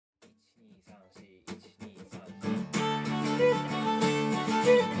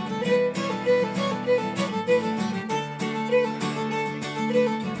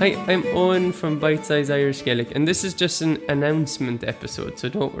Hi, I'm Owen from Bite Size Irish Gaelic, and this is just an announcement episode, so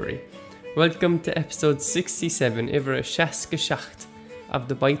don't worry. Welcome to episode 67, Iver a Shaska Shacht of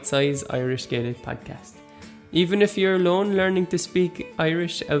the Bite Size Irish Gaelic podcast. Even if you're alone learning to speak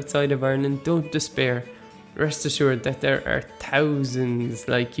Irish outside of Ireland, don't despair. Rest assured that there are thousands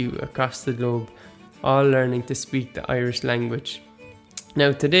like you across the globe, all learning to speak the Irish language.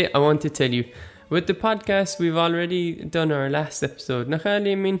 Now, today I want to tell you, with the podcast, we've already done our last episode.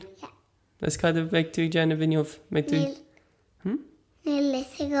 Nachali, I mean? Yeah. Let's kind of make two Jana Vinyov. Make two.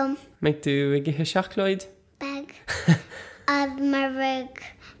 Neil Make two Wiggy Shachloid. bag of Maverick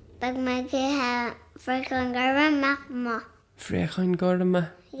bag Maggie Franklin Garvan Macma. Frechain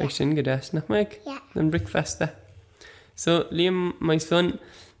Gorma. Yeah. Ik shin gadas nach Mike. Yeah. Then breakfast. So, Liam, my son,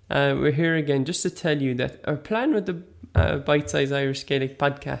 we're here again just to tell you that our plan with the Bite Size Irish Gaelic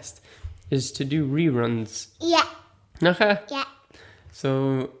podcast is to do reruns. Yeah. Nacha? Yeah.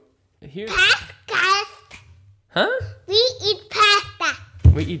 So, here. Podcast. Huh? We eat pasta.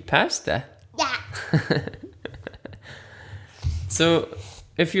 We eat pasta. Yeah. So,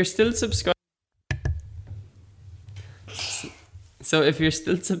 if you're still subscribed,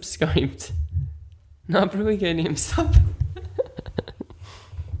 no, bro, again, stop.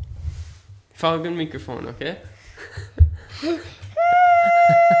 Follow microphone, okay?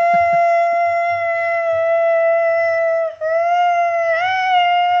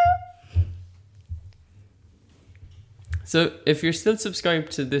 So, if you're still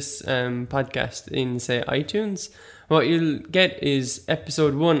subscribed to this podcast in, say, iTunes, what you'll get is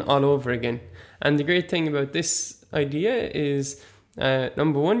episode 1 all over again. And the great thing about this idea is,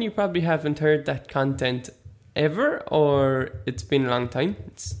 number one, you probably haven't heard that content ever, or it's been a long time.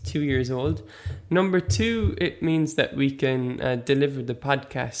 It's 2 years old. Number two, it means that we can deliver the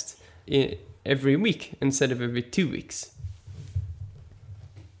podcast every week instead of every 2 weeks.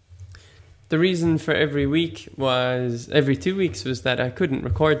 The reason for every 2 weeks was that I couldn't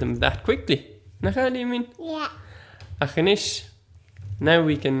record them that quickly. Nachali, you mean? Yeah. Achanish. Now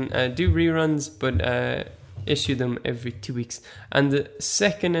we can do reruns, but issue them every 2 weeks. And the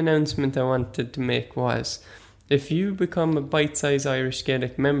second announcement I wanted to make was, if you become a Bite Size Irish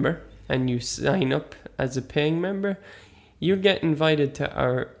Gaelic member and you sign up as a paying member, you'll get invited to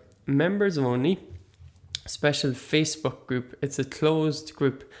our members only special Facebook group. It's a closed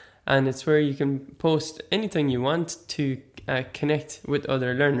group, and it's where you can post anything you want to connect with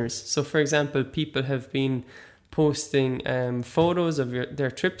other learners. So, for example, people have been posting photos of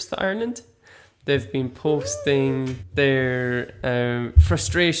their trips to Ireland. They've been posting their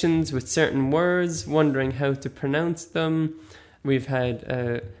frustrations with certain words, wondering how to pronounce them. We've had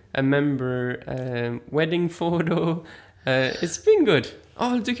a member wedding photo. It's been good.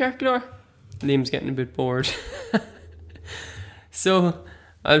 Oh, do Carclor? Liam's getting a bit bored. So,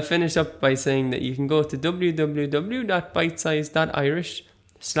 I'll finish up by saying that you can go to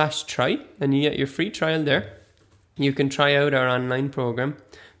www.bitesize.irish/try and you get your free trial there. You can try out our online program.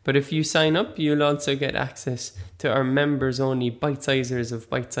 But if you sign up, you'll also get access to our members-only Bite-Sizers of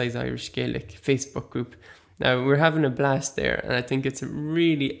Bite Size Irish Gaelic Facebook group. Now, we're having a blast there, and I think it's a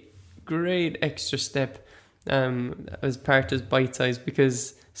really great extra step as part of Bite Size,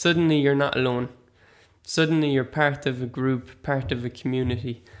 because suddenly you're not alone. Suddenly you're part of a group, part of a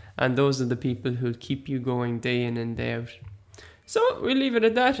community, and those are the people who'll keep you going day in and day out. So we'll leave it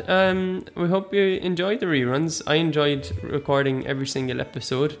at that. We hope you enjoyed the reruns. I enjoyed recording every single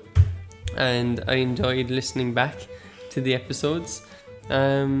episode, and I enjoyed listening back to the episodes.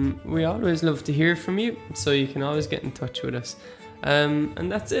 We always love to hear from you, so you can always get in touch with us. And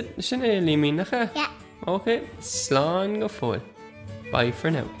that's it. Yeah. Okay. Slán go full. Bye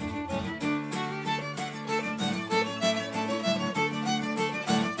for now.